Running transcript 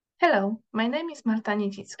Hello, my name is Marta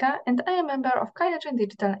Niedzicka and I am a member of QIAGEN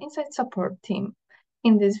Digital Insight Support team.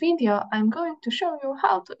 In this video, I'm going to show you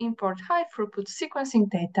how to import high-throughput sequencing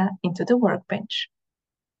data into the Workbench.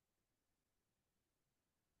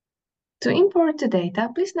 To import the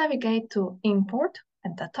data, please navigate to Import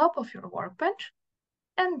at the top of your Workbench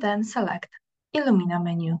and then select Illumina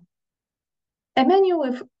menu. A menu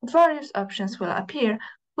with various options will appear,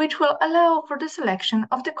 which will allow for the selection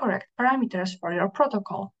of the correct parameters for your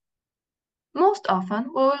protocol. Most often,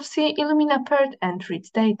 we will see Illumina paired and reads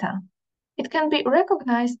data. It can be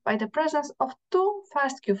recognized by the presence of two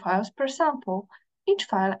FASTQ files per sample, each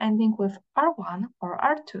file ending with R1 or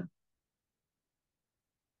R2.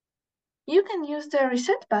 You can use the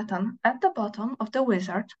Reset button at the bottom of the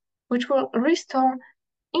wizard, which will restore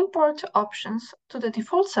import options to the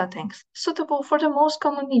default settings suitable for the most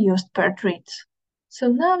commonly used paired reads. So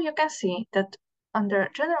now you can see that under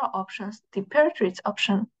General Options, the paired reads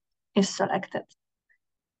option is selected.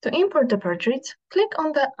 To import the paired reads, click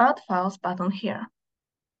on the Add Files button here.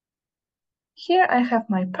 Here I have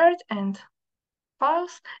my paired end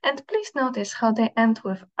files, and please notice how they end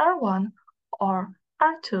with R1 or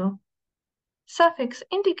R2, suffix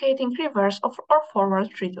indicating reverse or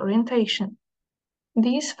forward read orientation.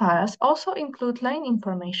 These files also include line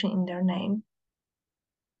information in their name.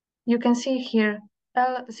 You can see here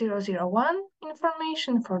L001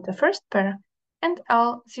 information for the first pair and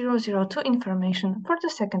L002 information for the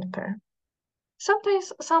second pair.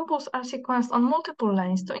 Sometimes samples are sequenced on multiple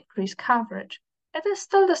lines to increase coverage. It is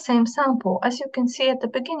still the same sample, as you can see at the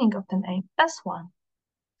beginning of the name, S1.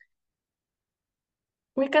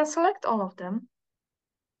 We can select all of them.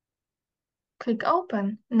 Click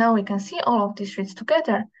Open. Now we can see all of these reads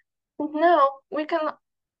together. And now we can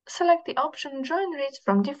select the option Join reads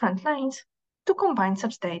from different lines to combine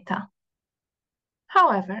such data.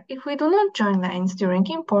 However, if we do not join lines during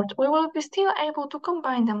import, we will be still able to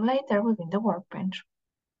combine them later within the Workbench.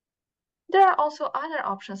 There are also other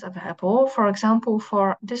options available, for example,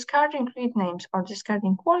 for discarding read names or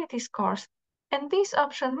discarding quality scores, and this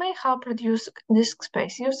option may help reduce disk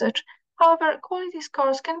space usage. However, quality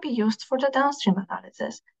scores can be used for the downstream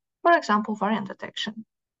analysis, for example, variant detection.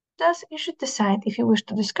 Thus, you should decide if you wish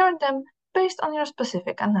to discard them based on your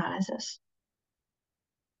specific analysis.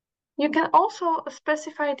 You can also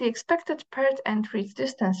specify the expected paired end reads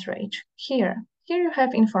distance range here. Here you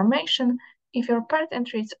have information if your paired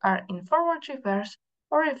end reads are in forward-reverse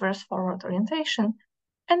or reverse-forward orientation,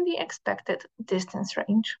 and the expected distance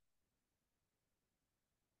range.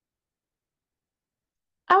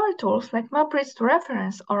 Our tools like MapReads to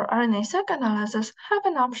Reference or RNA-seq analysis have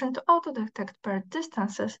an option to auto-detect paired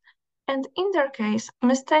distances, and in their case, a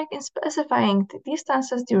mistake in specifying the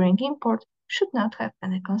distances during import should not have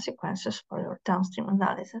any consequences for your downstream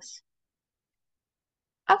analysis.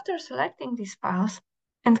 After selecting these files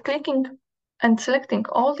and selecting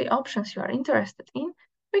all the options you are interested in,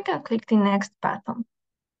 we can click the Next button.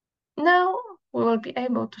 Now we will be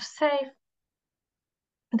able to save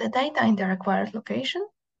the data in the required location,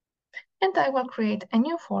 and I will create a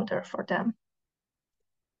new folder for them.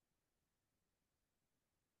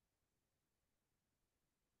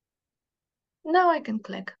 Now I can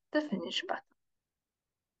click the Finish button.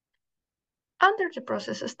 Under the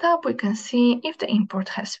Processes tab, we can see if the import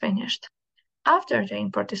has finished. After the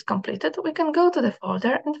import is completed, we can go to the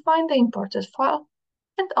folder and find the imported file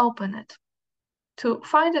and open it. To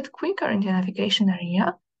find it quicker in the navigation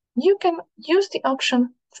area, you can use the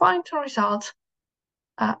option Find Results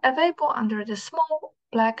available under the small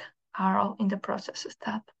black arrow in the Processes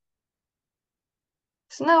tab.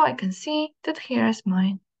 So now I can see that here is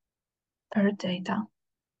my paired data.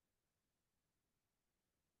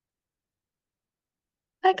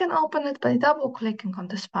 I can open it by double-clicking on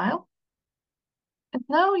this file. And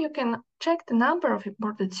now you can check the number of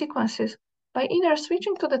imported sequences by either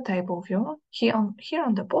switching to the table view. Here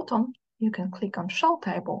on the bottom, you can click on Show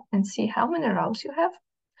Table and see how many rows you have.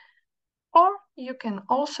 Or you can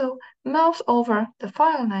also mouse over the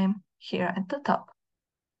file name here at the top.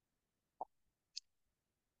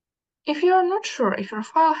 If you are not sure if your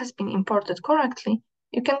file has been imported correctly,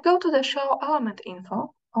 you can go to the Show Element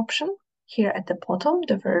Info option here at the bottom,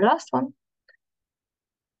 the very last one.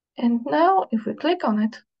 And now, if we click on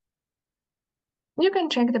it, you can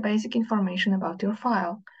check the basic information about your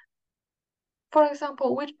file. For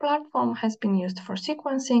example, which platform has been used for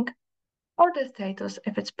sequencing, or the status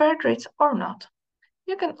if it's paired reads or not.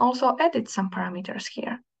 You can also edit some parameters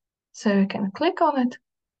here. So you can click on it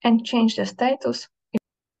and change the status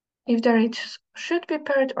if the reads should be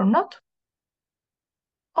paired or not,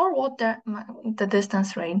 or what the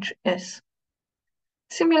distance range is.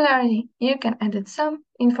 Similarly, you can edit some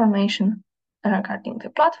information regarding the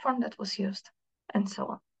platform that was used, and so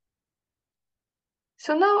on.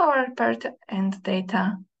 So now our paired end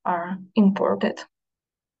data are imported.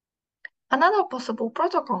 Another possible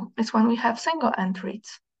protocol is when we have single end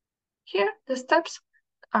reads. Here, the steps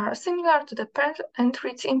are similar to the paired end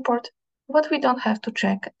reads import, but we don't have to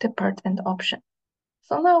check the paired end option.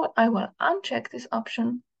 So now I will uncheck this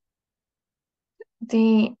option.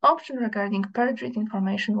 The option regarding paired read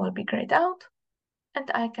information will be grayed out, and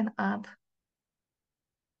I can add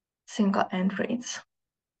single end reads.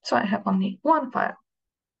 So I have only one file.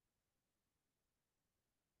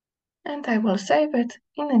 And I will save it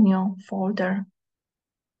in a new folder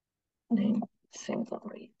named single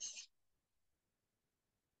reads.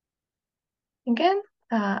 Again,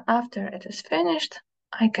 after it is finished,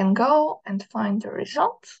 I can go and find the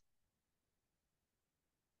results.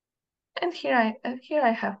 And here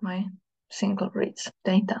I have my single reads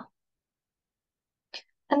data.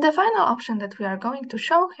 And the final option that we are going to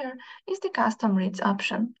show here is the custom reads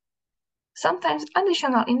option. Sometimes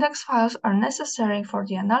additional index files are necessary for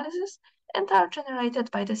the analysis and are generated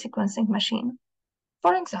by the sequencing machine.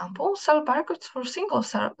 For example, cell barcodes for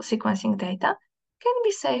single-cell sequencing data can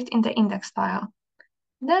be saved in the index file.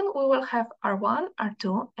 Then we will have R1,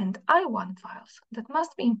 R2, and I1 files that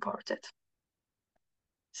must be imported.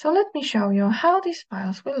 So let me show you how these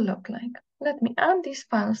files will look like. Let me add these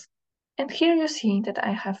files, and here you see that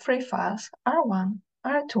I have 3 files, R1,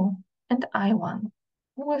 R2, and I1,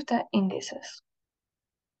 with the indices.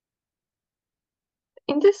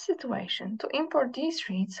 In this situation, to import these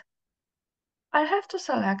reads, I have to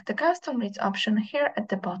select the custom reads option here at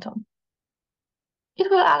the bottom. It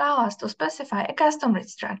will allow us to specify a custom read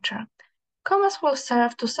structure. Commas will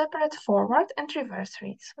serve to separate forward and reverse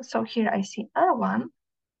reads. So here I see R1,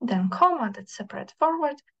 then comma that separate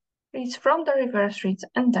forward reads from the reverse reads,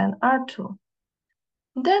 and then R2.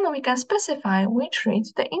 Then we can specify which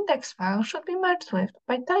reads the index file should be merged with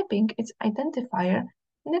by typing its identifier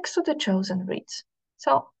next to the chosen reads.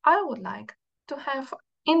 So I would like to have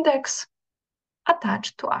index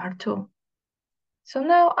attached to R2. So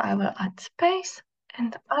now I will add space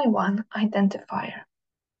and I1 identifier.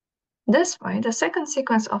 This way, the second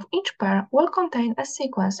sequence of each pair will contain a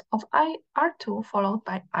sequence of R2 followed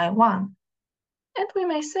by I1, and we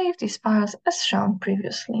may save these files as shown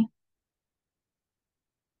previously.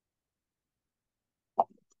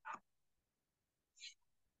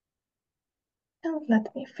 And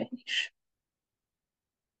let me finish.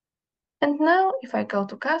 And now if I go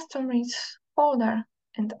to Custom Reads folder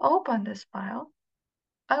and open this file,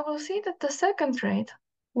 I will see that the second read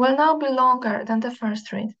will now be longer than the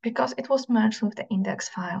first read because it was merged with the index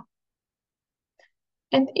file.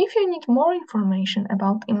 And if you need more information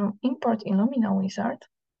about Import Illumina wizard,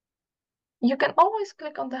 you can always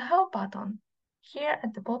click on the Help button here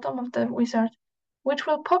at the bottom of the wizard, which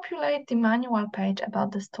will populate the manual page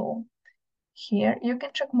about this tool. Here you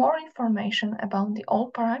can check more information about the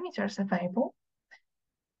all parameters available.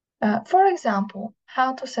 For example,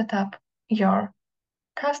 how to set up your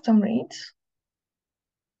custom reads,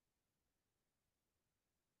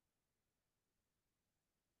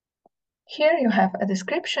 here you have a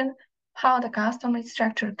description how the custom read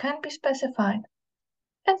structure can be specified,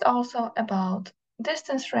 and also about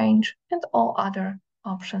distance range and all other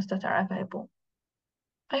options that are available.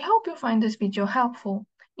 I hope you find this video helpful.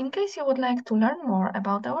 In case you would like to learn more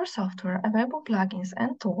about our software, available plugins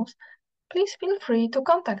and tools, please feel free to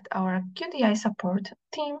contact our QDI support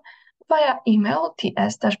team via email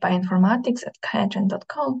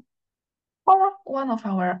ts-bioinformatics@qiagen.com or one of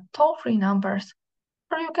our toll-free numbers,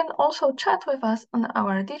 or you can also chat with us on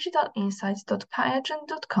our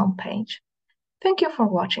digitalinsights.qiagen.com page. Thank you for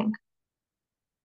watching.